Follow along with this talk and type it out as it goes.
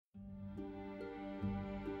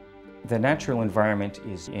The natural environment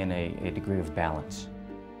is in a degree of balance.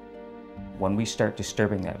 When we start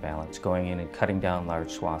disturbing that balance, going in and cutting down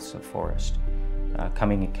large swaths of forest,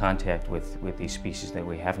 coming in contact with these species that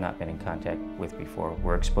we have not been in contact with before,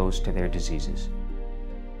 we're exposed to their diseases.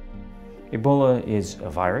 Ebola is a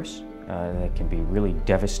virus that can be really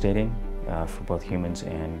devastating for both humans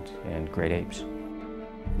and great apes.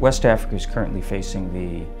 West Africa is currently facing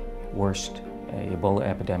the worst Ebola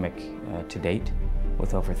epidemic to date,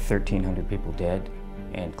 with over 1,300 people dead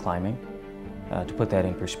and climbing. To put that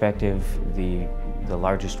in perspective, the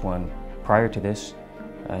largest one prior to this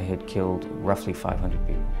had killed roughly 500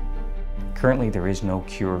 people. Currently, there is no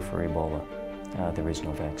cure for Ebola. There is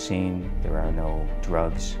no vaccine, there are no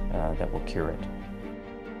drugs that will cure it.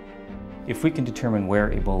 If we can determine where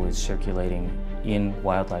Ebola is circulating in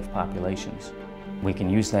wildlife populations, we can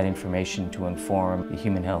use that information to inform the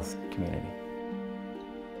human health community.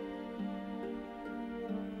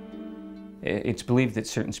 It's believed that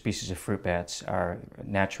certain species of fruit bats are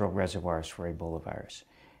natural reservoirs for Ebola virus,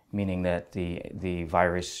 meaning that the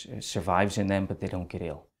virus survives in them, but they don't get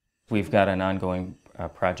ill. We've got an ongoing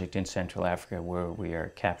project in Central Africa where we are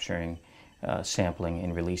capturing, sampling,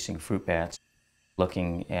 and releasing fruit bats,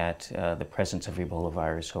 looking at the presence of Ebola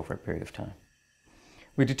virus over a period of time.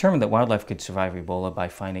 We determined that wildlife could survive Ebola by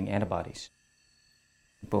finding antibodies.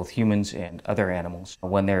 Both humans and other animals,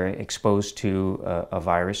 when they're exposed to a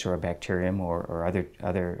virus or a bacterium or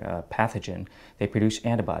other pathogen, they produce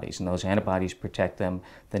antibodies, and those antibodies protect them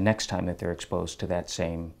the next time that they're exposed to that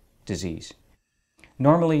same disease.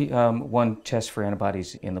 Normally, one tests for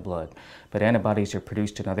antibodies in the blood, but antibodies are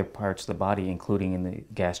produced in other parts of the body, including in the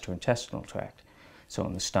gastrointestinal tract, so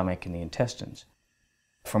in the stomach and the intestines.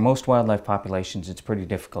 For most wildlife populations, it's pretty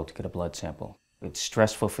difficult to get a blood sample. It's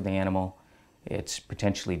stressful for the animal. It's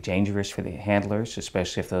potentially dangerous for the handlers,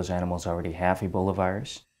 especially if those animals already have Ebola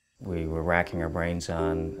virus. We were racking our brains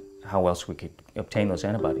on how else we could obtain those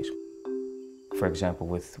antibodies. For example,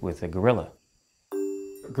 with a gorilla.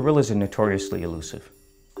 Gorillas are notoriously elusive,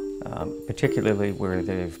 particularly where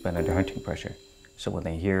they've been under hunting pressure. So when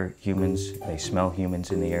they hear humans, they smell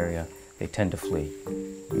humans in the area, they tend to flee.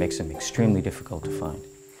 It makes them extremely difficult to find.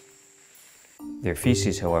 Their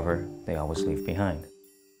feces, however, they always leave behind.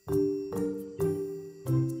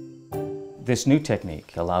 This new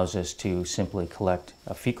technique allows us to simply collect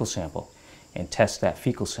a fecal sample and test that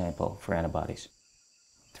fecal sample for antibodies.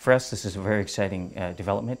 For us, this is a very exciting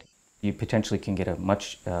development. You potentially can get a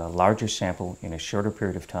much larger sample in a shorter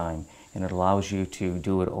period of time, and it allows you to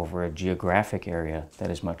do it over a geographic area that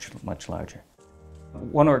is much larger.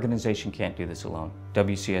 One organization can't do this alone.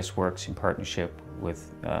 WCS works in partnership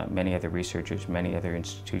with many other researchers, many other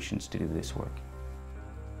institutions to do this work.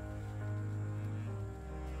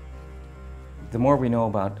 The more we know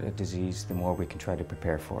about a disease, the more we can try to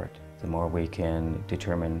prepare for it. The more we can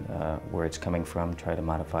determine where it's coming from, try to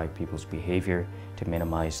modify people's behavior to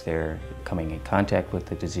minimize their coming in contact with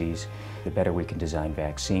the disease, the better we can design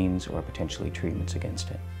vaccines or potentially treatments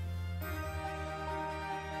against it.